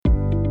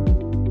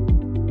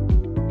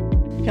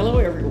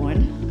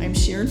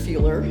Sharon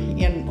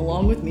Fueller, and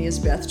along with me is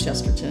Beth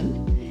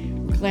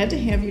Chesterton. We're glad to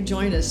have you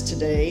join us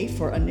today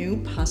for a new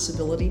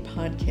Possibility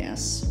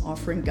podcast,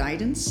 offering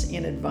guidance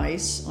and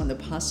advice on the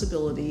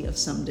possibility of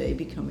someday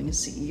becoming a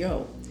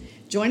CEO.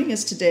 Joining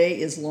us today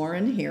is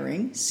Lauren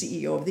Herring,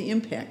 CEO of the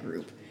Impact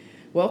Group.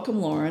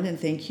 Welcome, Lauren, and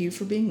thank you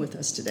for being with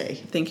us today.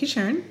 Thank you,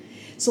 Sharon.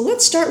 So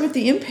let's start with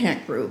the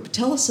Impact Group.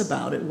 Tell us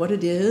about it, what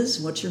it is,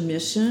 what's your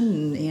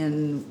mission,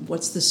 and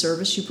what's the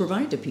service you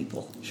provide to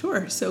people.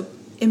 Sure. So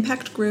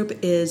Impact Group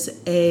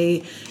is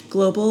a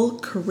global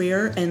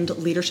career and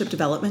leadership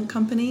development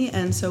company,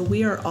 and so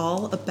we are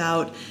all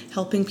about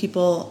helping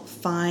people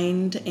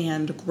find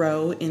and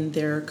grow in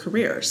their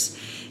careers.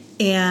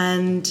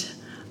 And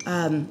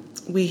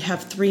we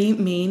have three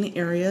main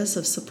areas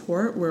of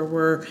support where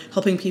we're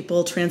helping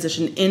people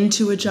transition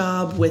into a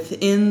job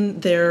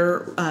within their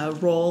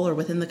role or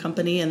within the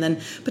company, and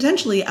then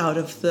potentially out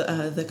of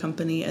the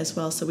company as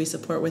well. So we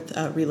support with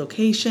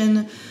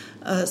relocation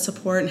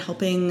support and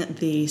helping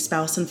the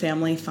spouse and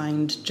family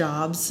find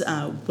jobs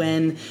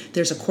when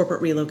there's a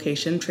corporate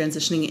relocation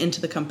transitioning into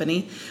the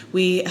company.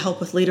 We help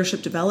with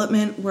leadership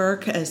development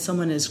work as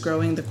someone is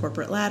growing the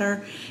corporate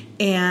ladder,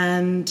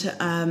 and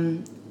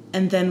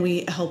then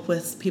we help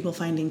with people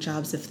finding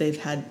jobs if they've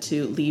had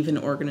to leave an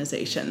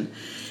organization.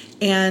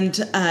 And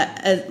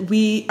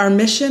our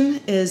mission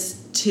is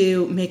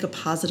to make a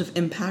positive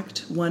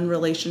impact, one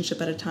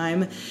relationship at a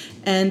time.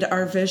 And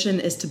our vision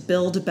is to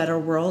build a better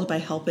world by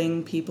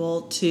helping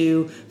people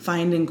to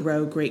find and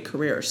grow great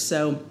careers.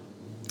 So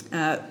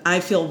I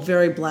feel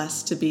very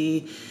blessed to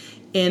be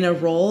in a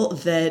role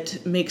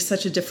that makes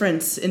such a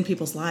difference in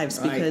people's lives.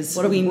 Right. Because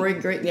what a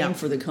great name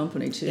for the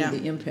company, too,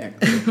 the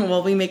Impact Group.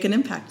 Well, we make an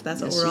impact.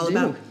 That's what we're all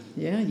about.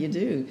 Yeah, you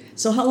do.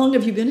 So how long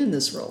have you been in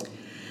this role?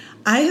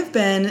 I have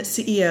been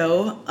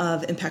CEO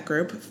of Impact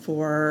Group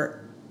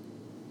for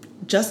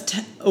just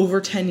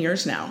over 10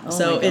 years now.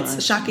 So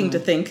it's shocking to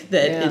think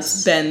that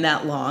it's been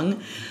that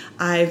long.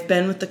 I've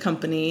been with the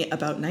company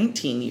about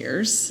 19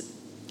 years.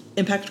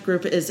 Impact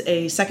Group is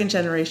a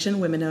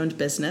second-generation women-owned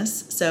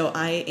business. So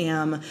I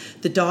am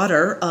the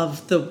daughter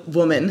of the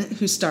woman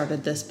who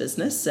started this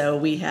business. So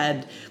we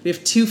have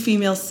two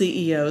female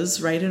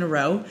CEOs right in a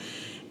row.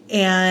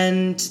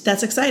 And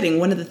that's exciting.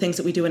 One of the things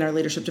that we do in our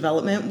leadership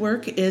development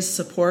work is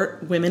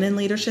support women in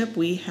leadership.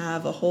 We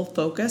have a whole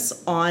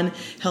focus on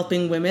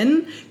helping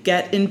women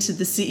get into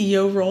the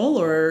CEO role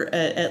or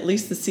at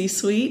least the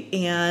C-suite.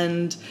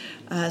 And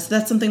so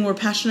that's something we're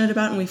passionate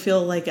about, and we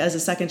feel like as a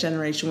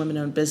second-generation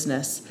women-owned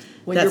business,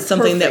 that's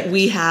something that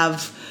we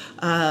have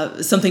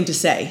something to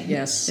say.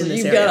 Yes, so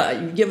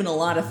you've given a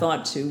lot of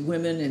thought to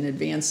women and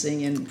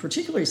advancing, and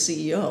particularly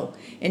CEO.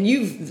 And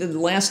the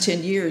last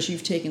 10 years,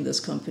 you've taken this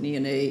company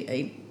in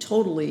a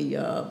totally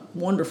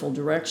wonderful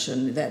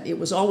direction. That it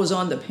was always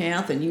on the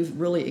path, and you've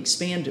really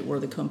expanded where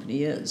the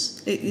company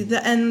is.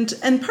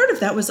 And part of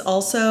that was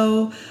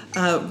also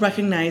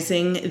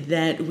recognizing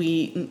that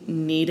we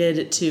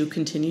needed to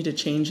continue to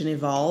change and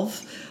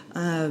evolve.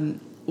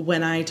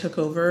 When I took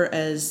over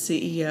as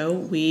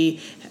CEO,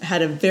 we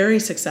had a very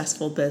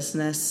successful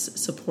business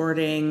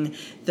supporting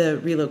the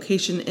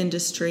relocation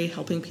industry,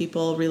 helping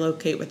people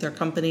relocate with their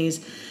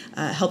companies,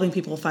 helping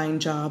people find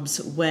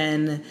jobs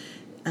when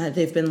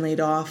they've been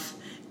laid off.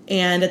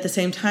 And at the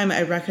same time,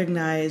 I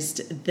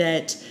recognized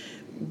that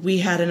we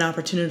had an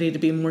opportunity to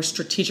be more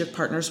strategic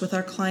partners with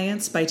our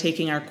clients by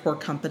taking our core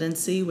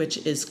competency, which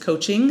is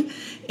coaching,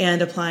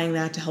 and applying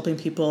that to helping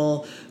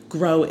people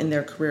grow in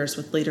their careers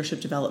with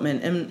leadership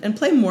development and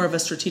play more of a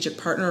strategic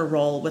partner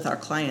role with our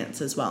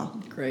clients as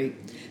well. Great.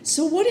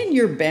 So what in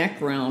your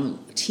background,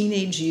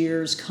 teenage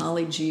years,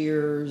 college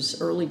years,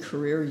 early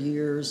career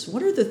years,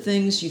 what are the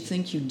things you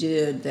think you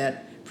did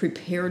that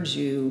prepared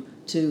you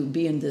to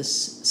be in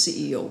this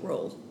CEO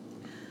role?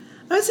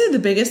 I would say the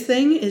biggest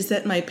thing is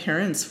that my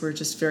parents were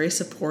just very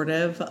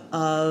supportive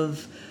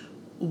of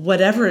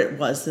whatever it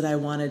was that I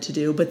wanted to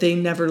do, but they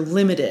never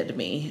limited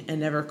me and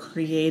never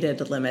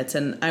created limits.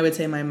 And I would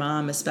say my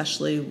mom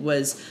especially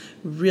was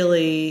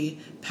really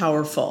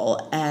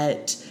powerful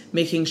at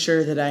making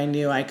sure that I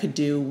knew I could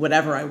do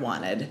whatever I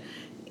wanted.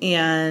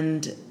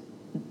 And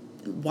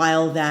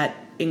while that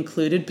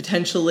included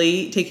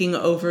potentially taking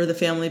over the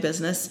family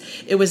business,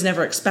 it was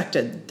never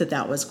expected that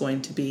that was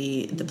going to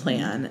be the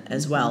plan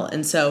as well.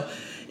 And so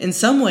in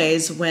some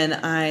ways, when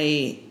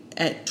I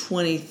at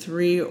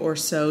 23 or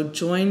so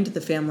joined the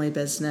family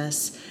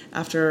business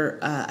after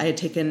I had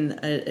taken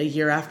a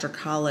year after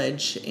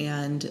college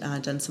and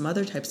done some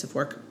other types of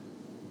work,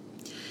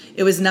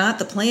 it was not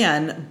the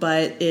plan,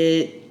 but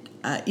it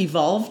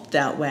evolved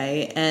that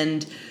way.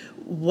 And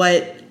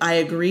what I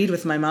agreed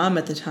with my mom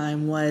at the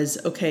time was,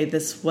 okay,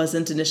 this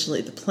wasn't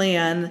initially the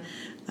plan.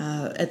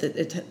 At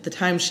the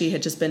time, she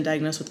had just been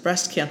diagnosed with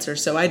breast cancer,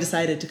 so I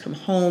decided to come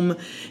home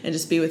and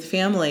just be with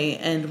family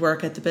and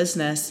work at the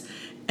business.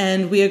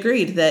 And we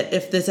agreed that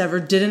if this ever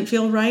didn't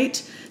feel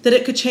right, that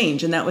it could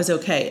change, and that was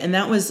okay. And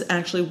that was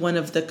actually one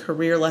of the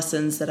career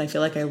lessons that I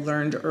feel like I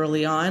learned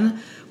early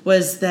on,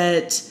 was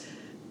that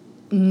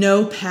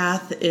no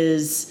path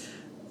is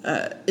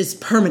is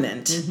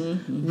permanent,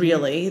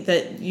 really,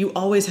 that you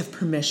always have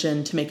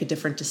permission to make a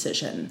different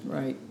decision.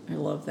 Right. I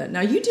love that.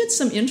 Now, you did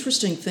some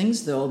interesting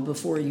things, though,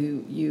 before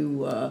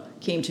you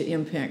came to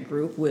Impact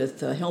Group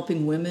with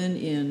helping women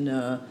in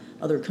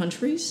other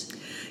countries.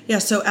 Yeah,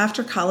 so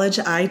after college,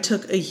 I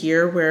took a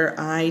year where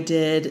I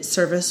did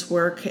service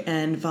work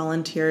and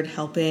volunteered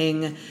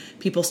helping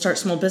people start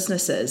small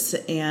businesses.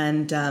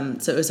 And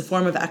so it was a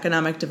form of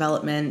economic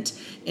development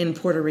in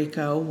Puerto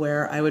Rico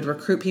where I would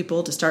recruit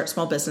people to start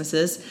small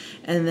businesses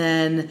and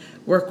then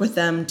work with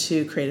them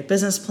to create a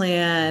business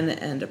plan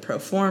and a pro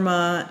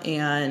forma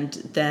and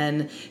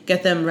then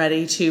get them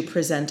ready to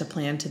present a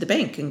plan to the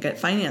bank and get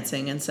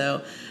financing. And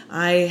so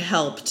I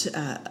helped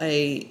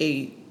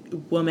a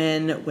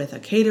woman with a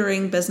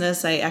catering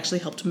business. I actually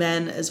helped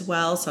men as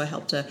well. So I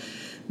helped a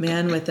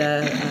man with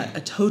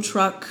a tow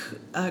truck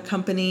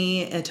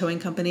company, a towing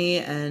company,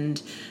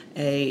 and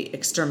a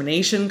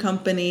extermination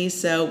company.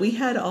 So we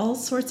had all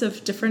sorts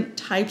of different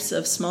types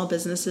of small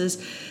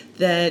businesses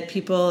that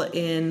people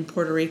in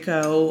Puerto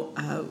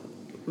Rico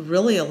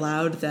really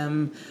allowed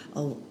them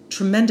a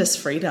tremendous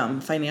freedom,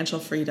 financial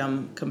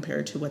freedom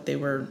compared to what they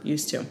were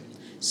used to.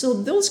 So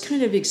those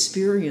kind of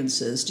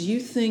experiences, do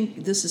you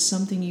think this is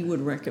something you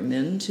would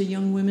recommend to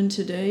young women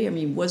today? I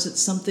mean, was it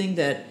something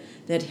that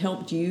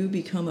helped you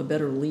become a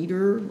better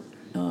leader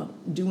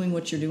doing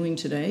what you're doing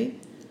today?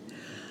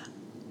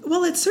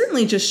 Well, it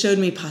certainly just showed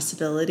me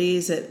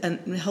possibilities. It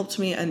helped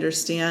me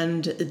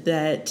understand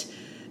that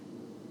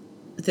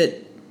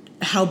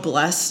how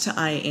blessed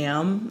I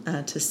am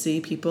to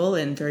see people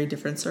in very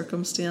different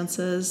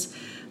circumstances.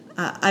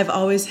 I've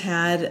always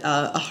had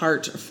a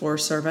heart for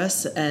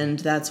service, and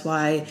that's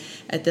why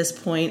at this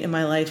point in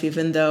my life,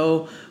 even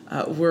though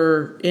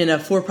we're in a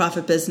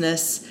for-profit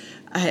business,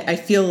 I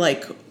feel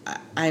like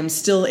I'm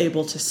still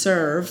able to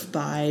serve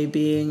by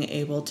being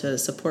able to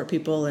support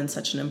people in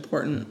such an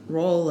important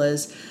role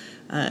as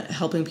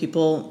helping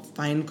people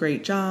find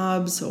great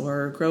jobs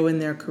or grow in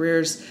their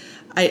careers.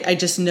 I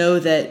just know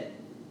that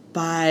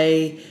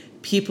by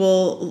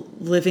people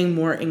living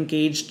more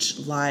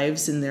engaged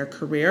lives in their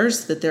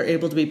careers, that they're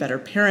able to be better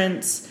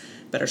parents,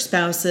 better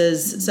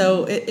spouses.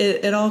 So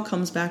it all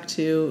comes back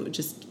to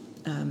just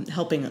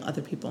helping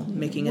other people,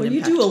 making an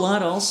impact. Well, you do a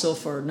lot also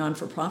for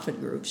non-for-profit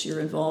groups. You're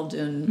involved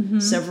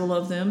in several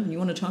of them. You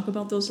want to talk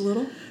about those a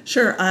little?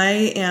 Sure.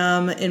 I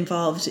am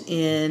involved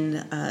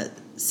in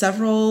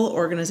several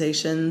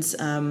organizations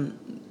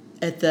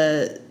at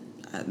the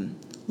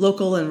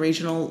local and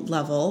regional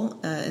level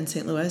in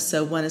St. Louis.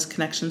 So one is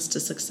Connections to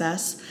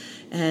Success,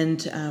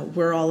 and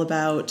we're all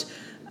about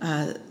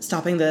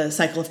stopping the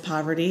cycle of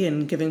poverty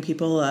and giving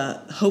people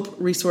hope,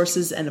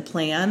 resources, and a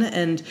plan.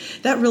 And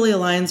that really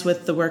aligns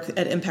with the work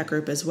at Impact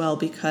Group as well,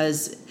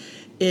 because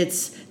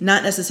it's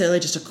not necessarily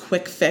just a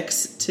quick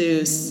fix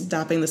to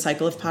stopping the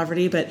cycle of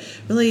poverty, but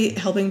really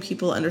helping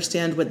people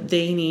understand what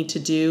they need to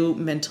do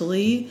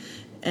mentally,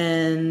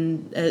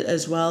 and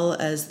as well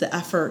as the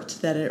effort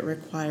that it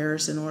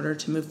requires in order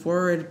to move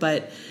forward,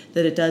 but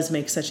that it does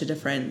make such a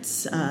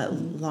difference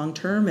long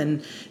term,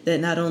 and that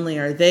not only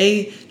are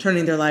they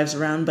turning their lives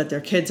around, but their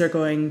kids are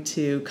going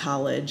to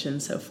college and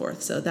so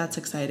forth. So that's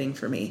exciting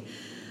for me.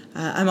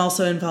 I'm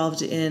also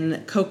involved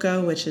in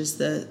COCA, which is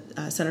the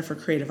Center for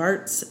Creative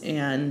Arts,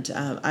 and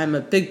I'm a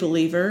big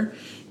believer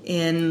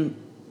in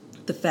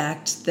the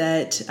fact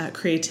that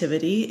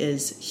creativity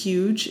is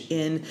huge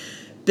in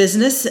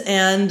business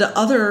and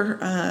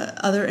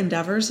other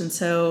endeavors, and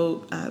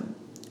so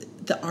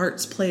the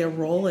arts play a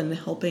role in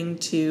helping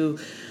to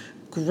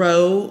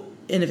grow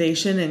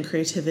innovation and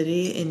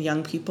creativity in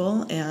young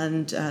people.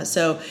 And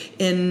so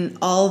in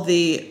all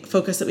the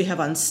focus that we have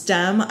on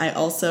STEM, I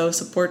also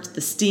support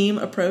the STEAM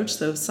approach,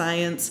 so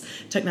science,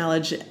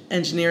 technology,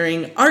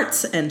 engineering,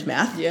 arts, and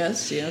math.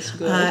 Yes,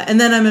 good.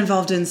 And then I'm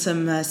involved in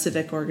some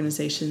civic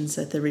organizations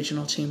at the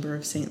Regional Chamber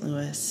of St.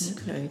 Louis.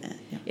 Okay.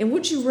 Yeah. And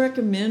would you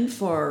recommend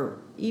for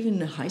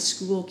even high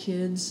school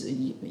kids,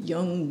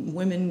 young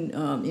women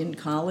in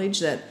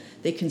college, that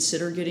they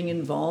consider getting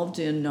involved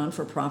in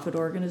non-for-profit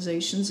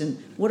organizations? And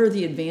what are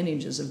the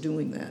advantages of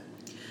doing that?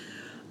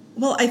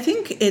 Well, I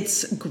think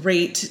it's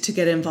great to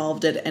get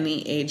involved at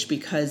any age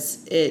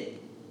because it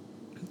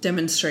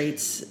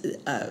demonstrates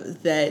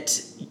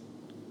that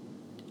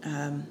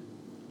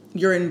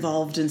you're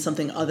involved in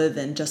something other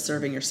than just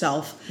serving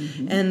yourself.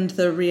 And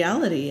the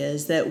reality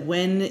is that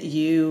when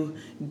you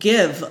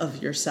give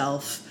of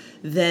yourself,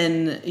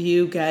 then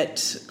you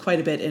get quite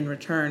a bit in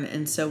return.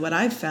 And so what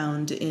I've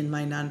found in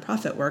my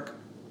nonprofit work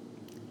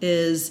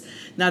is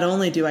not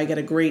only do I get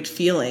a great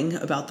feeling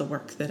about the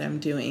work that I'm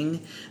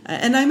doing,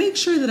 and I make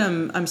sure that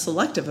I'm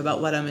selective about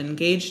what I'm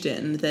engaged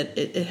in, that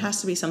it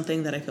has to be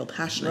something that I feel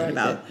passionate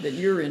about. That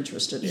you're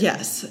interested in.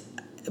 Yes.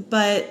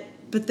 But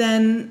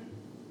then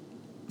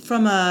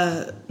from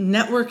a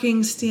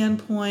networking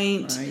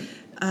standpoint,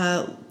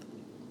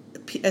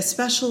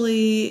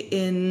 especially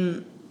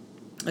in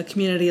a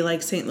community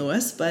like St.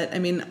 Louis, but I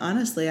mean,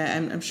 honestly,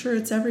 I'm sure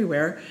it's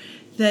everywhere,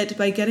 that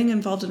by getting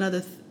involved in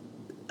other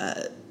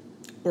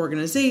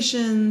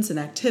organizations and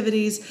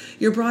activities,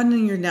 you're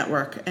broadening your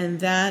network, and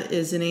that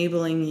is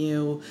enabling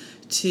you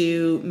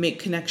to make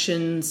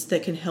connections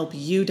that can help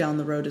you down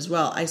the road as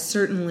well. I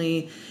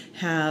certainly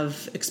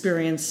have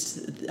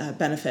experienced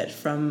benefit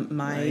from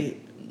my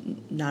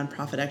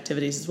nonprofit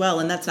activities as well,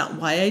 and that's not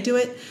why I do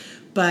it,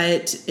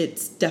 but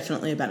it's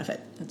definitely a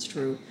benefit. That's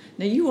true.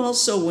 Now, you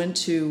also went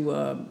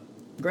to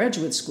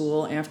graduate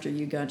school after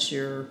you got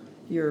your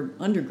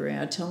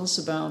undergrad. Tell us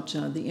about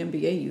the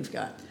MBA you've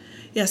got.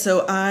 Yeah,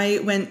 so I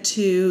went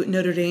to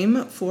Notre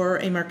Dame for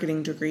a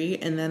marketing degree,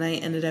 and then I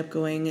ended up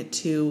going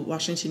to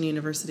Washington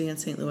University in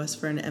St. Louis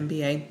for an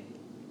MBA.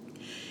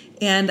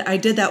 And I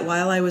did that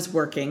while I was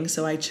working,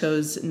 so I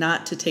chose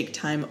not to take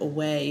time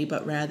away,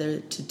 but rather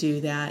to do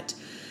that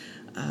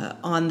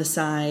on the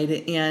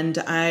side. And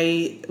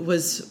I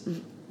was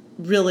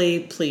really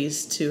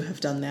pleased to have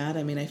done that.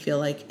 I mean, I feel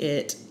like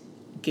it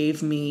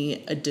gave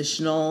me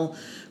additional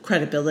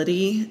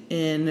credibility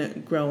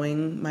in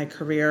growing my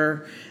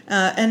career,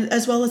 and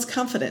as well as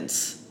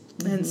confidence.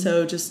 Mm-hmm. And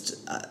so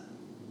just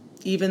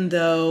even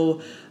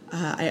though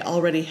I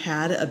already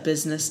had a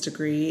business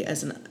degree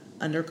as an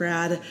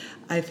undergrad,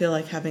 I feel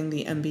like having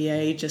the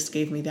MBA just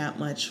gave me that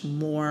much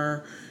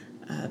more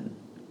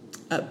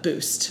a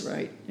boost.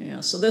 Right.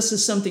 Yeah. So this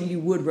is something you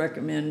would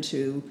recommend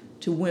to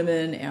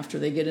women after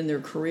they get in their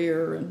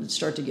career and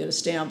start to get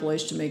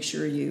established, to make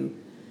sure you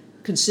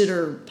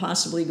consider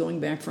possibly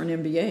going back for an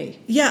MBA.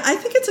 Yeah, I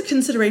think it's a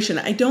consideration.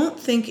 I don't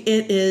think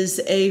it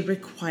is a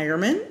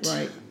requirement.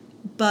 Right.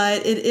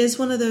 But it is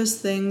one of those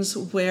things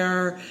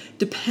where,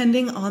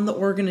 depending on the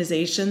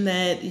organization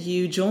that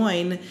you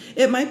join,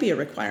 it might be a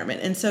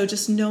requirement. And so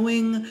just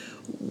knowing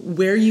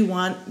where you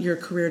want your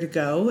career to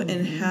go, mm-hmm.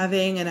 and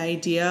having an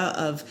idea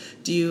of,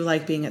 do you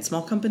like being at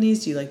small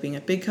companies? Do you like being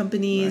at big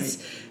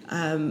companies?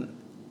 Right.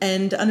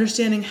 And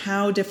understanding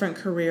how different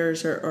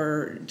careers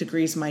or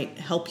degrees might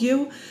help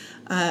you.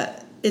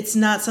 It's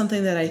not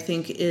something that I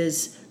think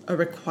is a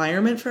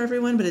requirement for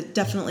everyone, but it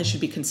definitely should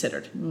be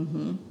considered.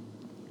 Mm-hmm.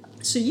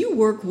 So you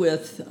work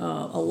with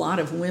a lot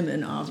of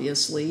women,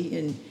 obviously,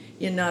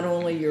 in not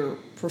only your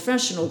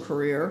professional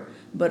career,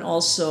 but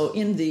also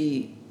in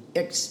the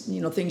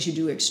things you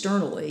do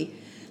externally.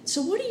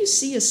 So what do you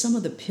see as some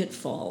of the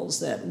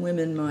pitfalls that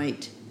women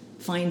might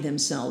find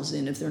themselves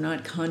in if they're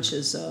not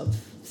conscious of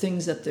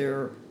things that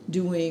they're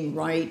doing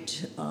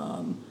right,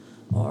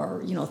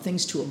 or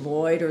things to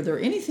avoid? Are there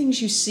any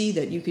things you see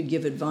that you could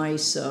give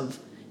advice of,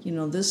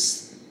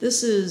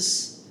 this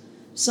is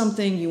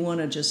something you want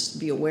to just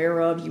be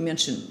aware of? You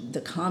mentioned the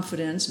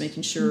confidence,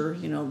 making sure,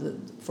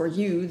 for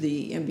you,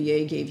 the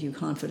MBA gave you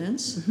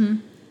confidence.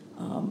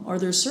 Mm-hmm. Are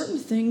there certain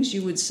things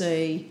you would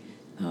say,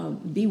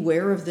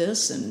 beware of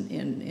this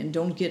and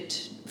don't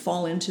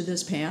fall into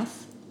this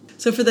path?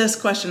 So for this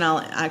question, I'll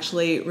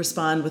actually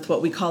respond with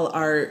what we call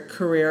our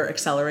career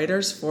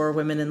accelerators for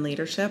women in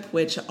leadership,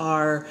 which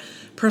are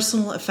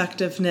personal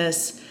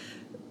effectiveness,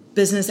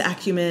 business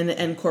acumen,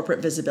 and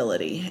corporate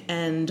visibility.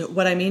 And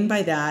what I mean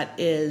by that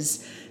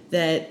is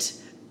that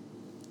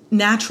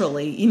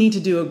naturally you need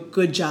to do a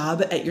good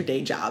job at your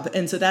day job.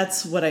 And so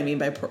that's what I mean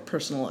by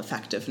personal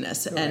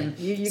effectiveness. Right. And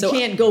you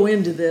can't go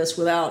into this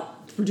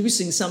without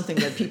producing something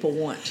that people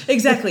want.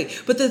 Exactly.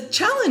 But the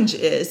challenge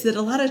is that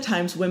a lot of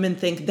times women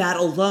think that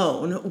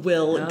alone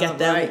will get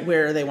them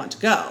where they want to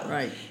go.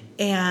 Right.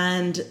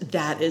 And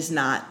that is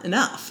not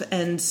enough.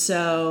 And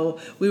so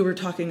we were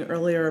talking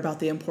earlier about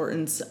the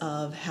importance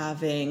of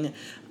having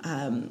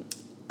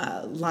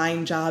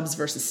line jobs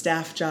versus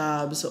staff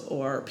jobs,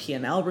 or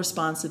P&L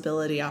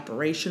responsibility,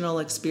 operational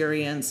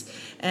experience.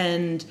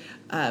 And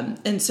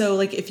so,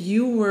 like, if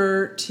you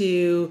were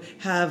to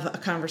have a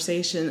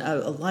conversation,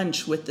 a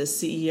lunch with the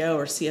CEO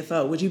or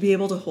CFO, would you be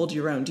able to hold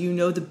your own? Do you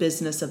know the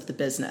business of the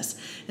business?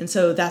 And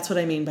so that's what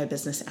I mean by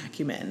business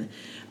acumen.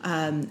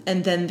 And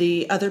then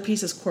the other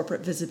piece is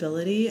corporate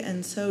visibility.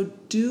 And so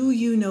do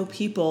you know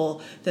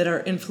people that are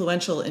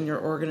influential in your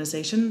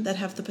organization that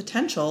have the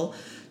potential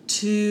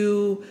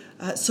to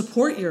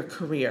support your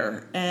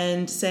career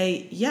and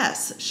say,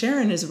 yes,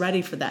 Sharon is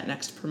ready for that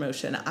next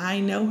promotion. I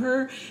know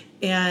her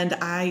and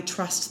I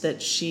trust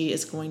that she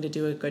is going to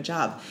do a good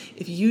job.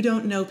 If you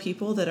don't know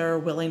people that are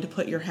willing to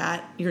put your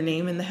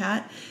name in the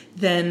hat,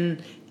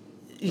 then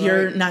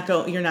you're not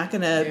going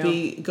to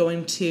be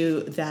going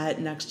to that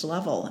next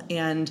level.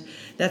 And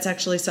that's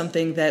actually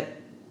something that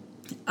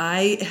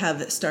I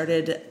have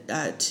started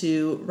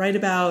to write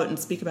about and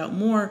speak about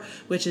more,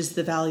 which is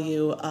the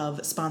value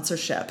of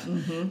sponsorship,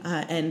 mm-hmm.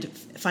 And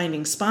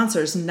finding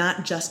sponsors,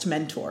 not just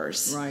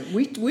mentors. Right.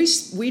 We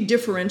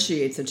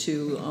differentiate the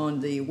two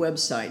on the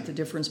website. The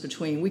difference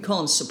between, we call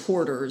them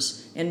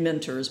supporters and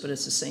mentors, but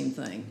it's the same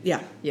thing.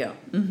 Yeah. Yeah.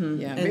 Mm-hmm.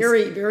 Yeah.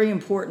 Very, very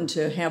important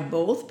to have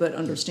both, but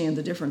understand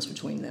the difference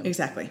between them.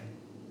 Exactly.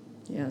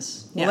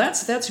 Yes. Well,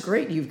 that's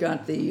great. You've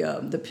got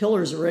the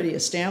pillars already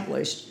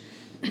established.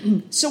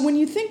 So when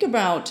you think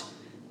about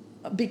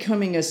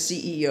becoming a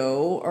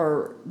CEO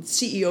or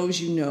CEOs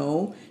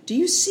do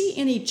you see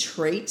any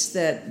traits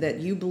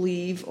that you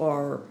believe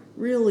are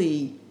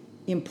really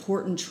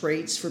important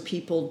traits for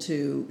people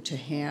to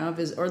have?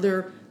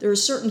 There are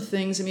certain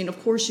things? I mean,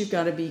 of course, you've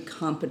got to be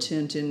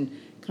competent in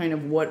kind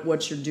of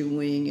what you're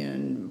doing,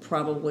 and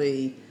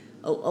probably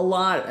a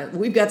lot.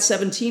 We've got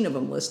 17 of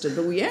them listed,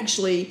 but we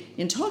actually,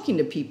 in talking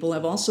to people,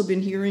 have also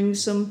been hearing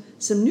some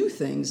new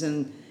things,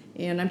 and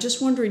I'm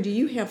just wondering, do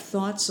you have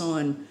thoughts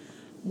on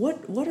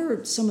what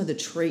are some of the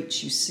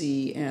traits you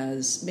see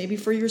as maybe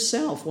for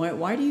yourself?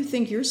 Why do you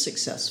think you're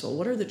successful?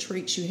 What are the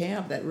traits you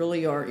have that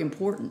really are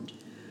important?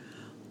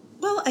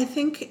 Well, I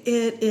think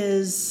it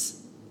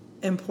is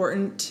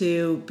important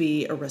to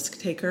be a risk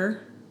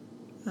taker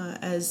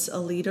as a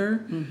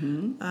leader.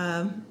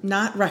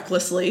 Not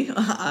recklessly,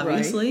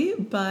 obviously,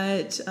 Right.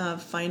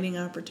 but finding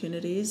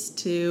opportunities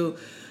to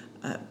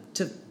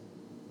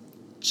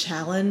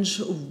challenge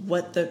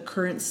what the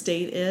current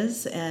state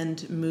is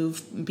and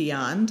move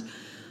beyond.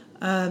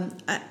 And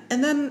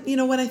then,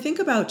 when I think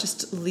about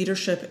just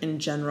leadership in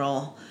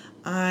general,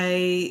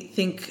 I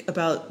think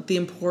about the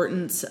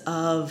importance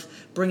of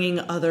bringing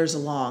others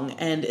along.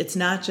 And it's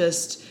not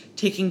just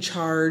taking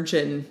charge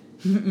and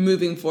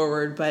moving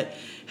forward, but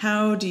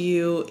how do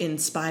you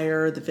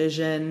inspire the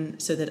vision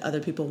so that other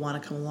people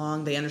want to come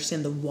along? They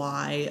understand the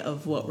why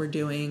of what we're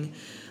doing,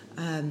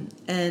 and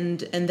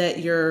that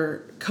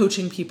you're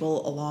coaching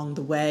people along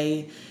the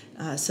way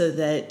so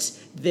that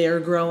they're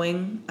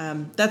growing.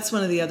 That's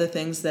one of the other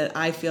things that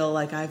I feel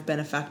like I've been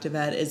effective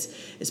at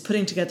is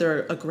putting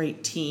together a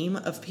great team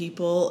of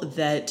people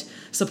that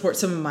support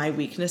some of my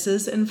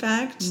weaknesses, in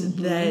fact,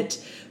 that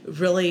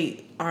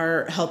really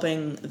are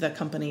helping the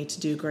company to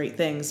do great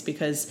things,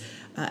 because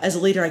as a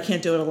leader, I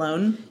can't do it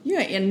alone.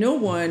 Yeah, and no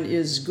one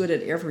is good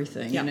at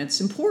everything. Yeah. And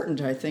it's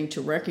important, I think,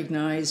 to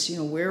recognize,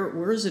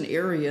 where's an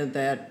area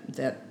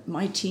that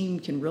my team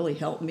can really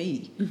help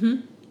me.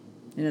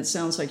 And it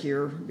sounds like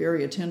you're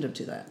very attentive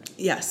to that.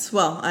 Yes.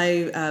 Well,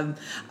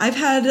 I've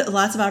had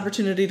lots of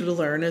opportunity to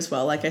learn as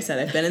well. Like I said,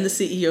 I've been in the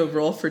CEO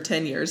role for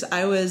 10 years.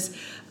 I was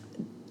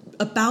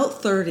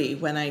about 30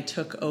 when I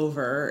took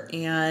over,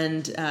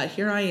 and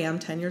here I am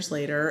 10 years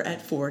later at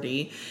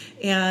 40.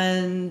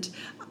 And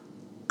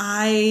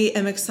I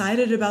am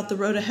excited about the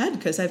road ahead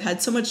because I've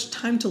had so much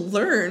time to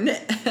learn,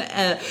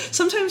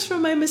 sometimes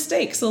from my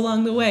mistakes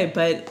along the way.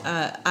 But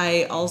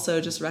I also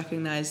just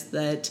recognize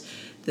that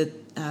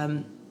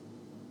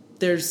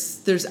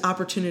there's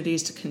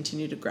opportunities to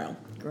continue to grow.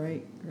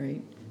 Great.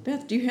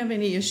 Beth, do you have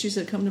any issues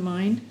that come to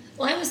mind?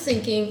 Well, I was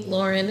thinking,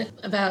 Lauren,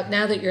 about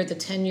now that you're at the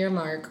 10-year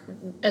mark,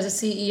 as a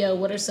CEO,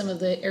 what are some of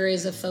the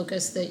areas of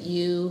focus that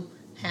you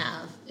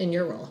have in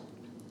your role?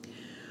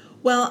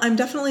 Well, I'm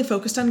definitely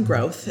focused on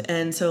growth.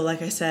 And so,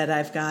 like I said,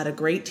 I've got a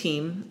great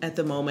team at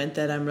the moment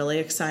that I'm really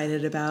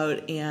excited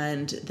about,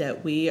 and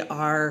that we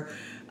are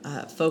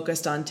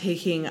focused on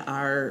taking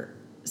our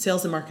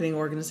sales and marketing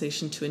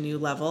organization to a new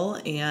level.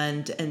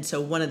 And so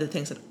one of the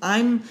things that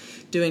I'm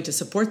doing to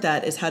support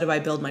that is how do I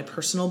build my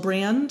personal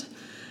brand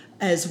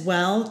as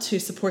well to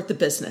support the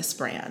business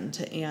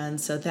brand. And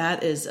so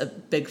that is a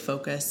big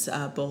focus,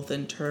 both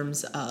in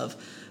terms of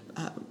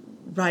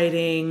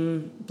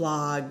writing,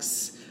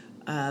 blogs,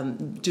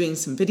 doing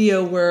some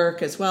video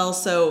work as well.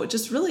 So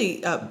just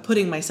really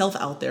putting myself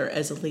out there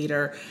as a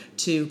leader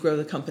to grow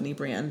the company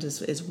brand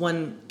is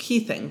one key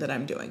thing that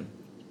I'm doing.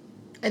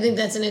 I think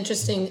that's an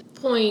interesting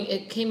point.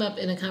 It came up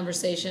in a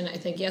conversation, I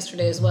think,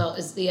 yesterday as well,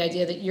 is the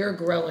idea that you're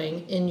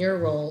growing in your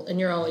role and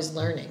you're always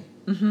learning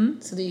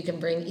so that you can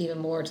bring even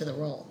more to the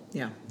role.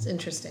 Yeah. It's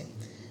interesting.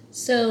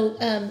 So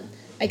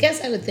I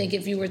guess I would think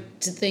if you were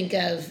to think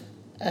of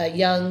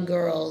young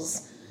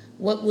girls,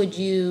 what would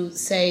you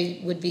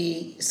say would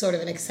be sort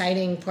of an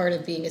exciting part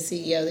of being a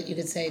CEO that you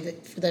could say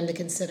that for them to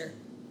consider?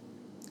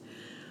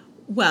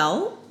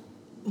 Well,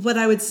 what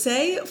I would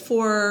say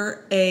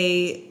for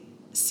a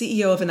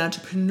CEO of an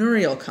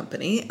entrepreneurial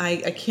company,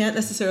 I can't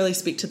necessarily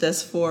speak to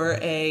this for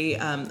a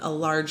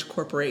large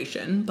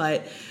corporation,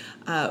 but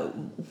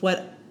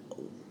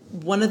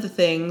one of the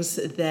things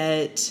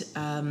that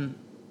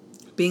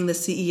being the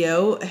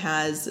CEO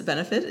has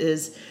benefit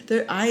is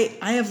that I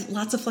have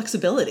lots of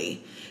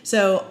flexibility.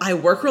 So I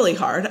work really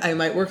hard. I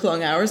might work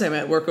long hours. I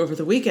might work over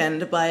the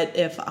weekend. But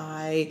if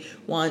I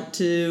want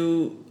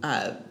to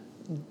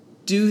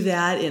do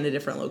that in a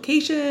different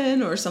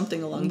location or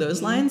something along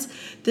those lines,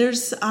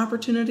 there's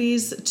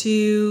opportunities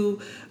to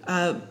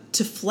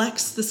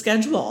flex the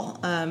schedule.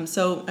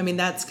 So, I mean,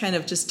 that's kind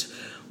of just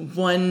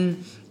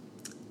one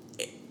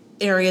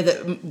area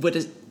that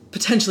would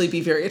potentially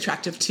be very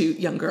attractive to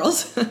young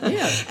girls.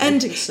 Yeah, I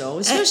think so,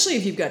 especially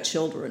if you've got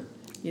children.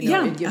 It gives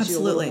absolutely. you a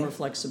little more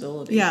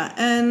flexibility. Yeah,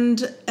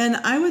 and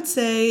I would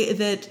say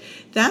that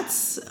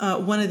that's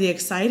one of the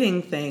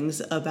exciting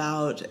things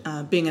about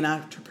being an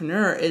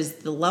entrepreneur is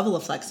the level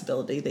of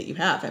flexibility that you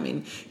have. I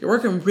mean, you're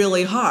working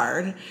really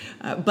hard,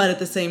 but at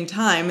the same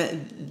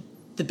time,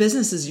 the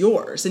business is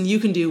yours, and you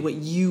can do what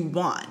you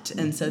want.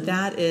 And so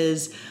that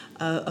is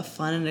a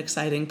fun and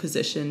exciting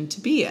position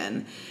to be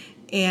in.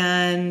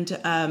 And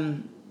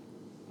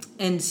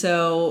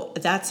so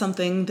that's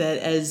something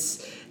that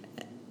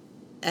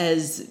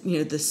as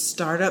the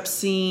startup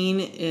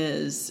scene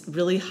is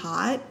really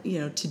hot,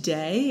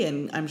 today,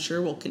 and I'm sure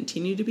will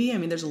continue to be. I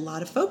mean, there's a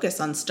lot of focus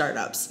on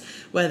startups,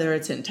 whether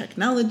it's in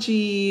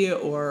technology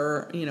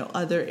or,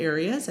 other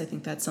areas. I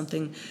think that's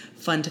something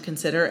fun to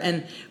consider.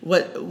 And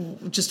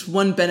just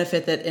one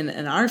benefit that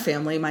in our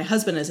family, my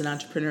husband is an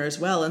entrepreneur as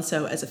well. And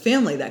so as a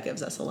family, that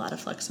gives us a lot of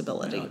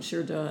flexibility. Oh, it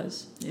sure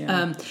does.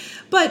 Yeah.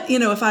 But,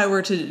 if I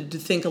were to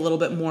think a little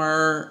bit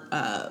more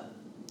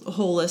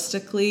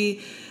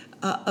holistically,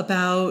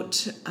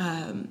 about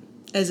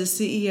as a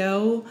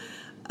CEO,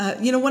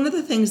 one of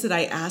the things that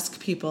I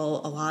ask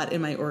people a lot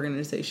in my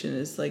organization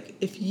is like,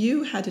 if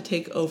you had to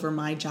take over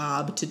my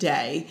job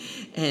today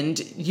and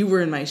you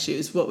were in my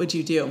shoes, what would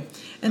you do?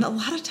 And a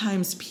lot of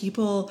times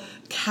people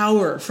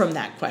cower from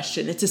that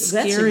question. It's a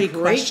scary That's a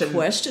great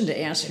question to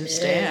ask your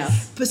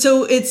staff. But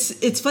so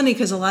it's funny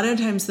because a lot of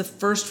times the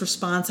first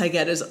response I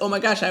get is, oh my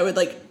gosh, I would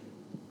like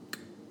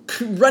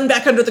run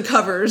back under the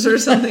covers or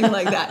something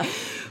like that.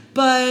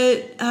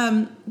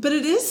 But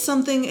it is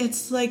something,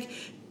 it's like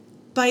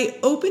by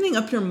opening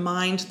up your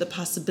mind to the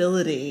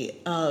possibility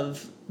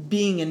of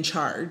being in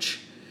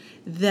charge,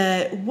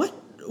 that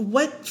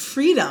what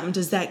freedom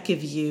does that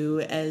give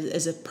you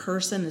as a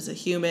person, as a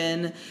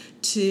human,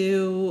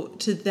 to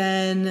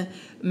then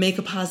make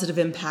a positive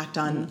impact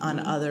on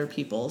other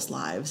people's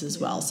lives as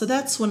well. So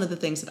that's one of the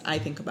things that I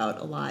think about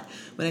a lot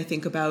when I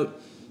think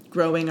about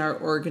growing our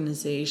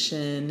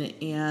organization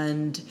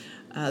and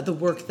the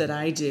work that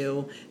I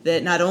do,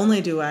 that not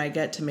only do I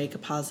get to make a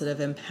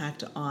positive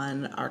impact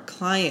on our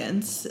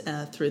clients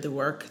through the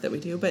work that we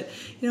do, but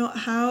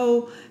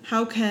how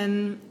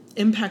can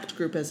Impact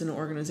Group as an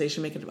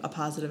organization make a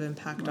positive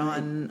impact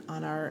on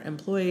our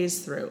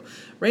employees through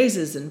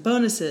raises and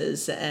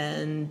bonuses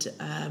and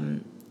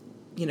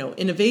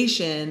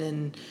innovation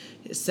and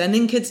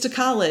sending kids to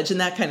college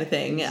and that kind of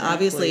thing. Exactly.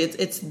 Obviously,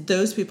 it's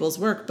those people's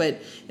work,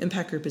 but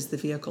Impact Group is the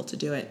vehicle to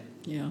do it.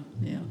 Yeah.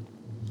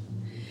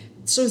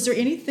 So is there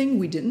anything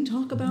we didn't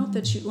talk about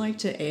that you'd like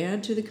to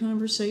add to the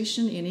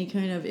conversation? Any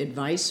kind of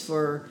advice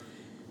for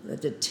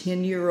the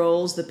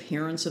 10-year-olds, the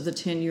parents of the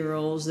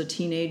 10-year-olds, the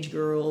teenage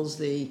girls,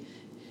 the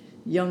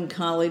young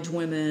college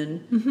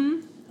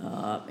women?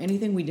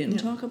 Anything we didn't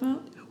talk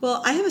about?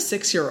 Well, I have a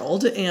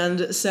 6-year-old,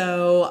 and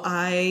so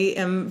I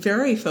am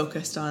very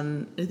focused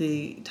on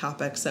the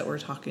topics that we're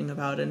talking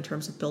about in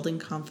terms of building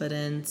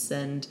confidence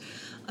and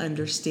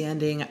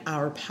understanding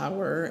our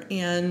power.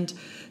 And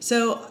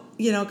so,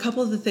 a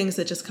couple of the things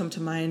that just come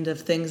to mind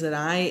of things that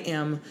I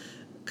am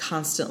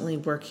constantly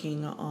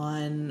working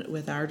on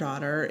with our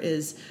daughter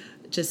is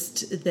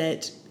just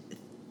that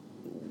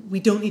we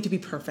don't need to be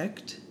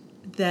perfect,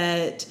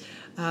 that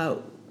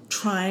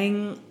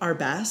trying our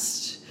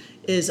best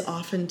is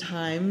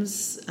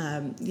oftentimes,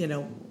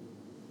 the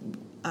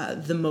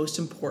most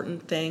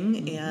important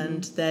thing,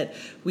 and that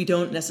we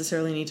don't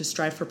necessarily need to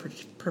strive for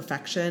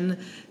perfection,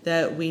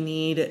 that we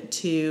need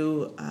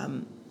to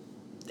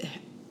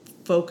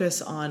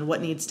focus on what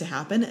needs to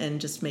happen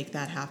and just make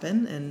that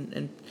happen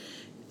and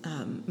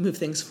move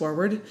things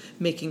forward,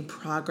 making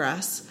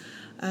progress.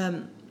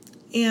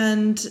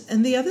 And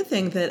the other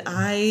thing that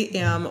I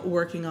am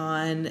working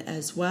on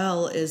as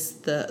well is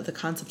the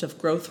concept of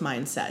growth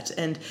mindset.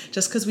 And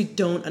just because we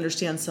don't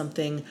understand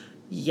something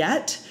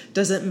yet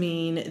doesn't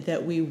mean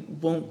that we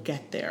won't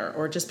get there,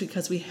 or just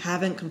because we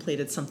haven't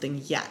completed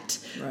something yet.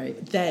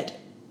 Right. That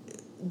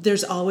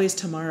there's always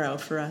tomorrow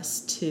for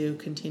us to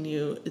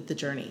continue the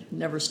journey.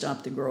 Never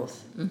stop the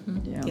growth.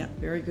 Mm-hmm. Yeah,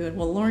 very good.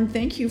 Well, Lauren,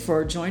 thank you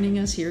for joining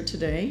us here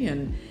today,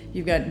 and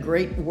you've got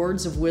great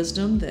words of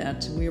wisdom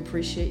that we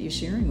appreciate you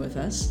sharing with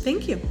us.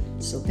 Thank you.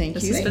 So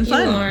thank you. It's been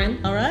fun.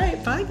 Lauren. All right.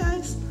 Bye, guys.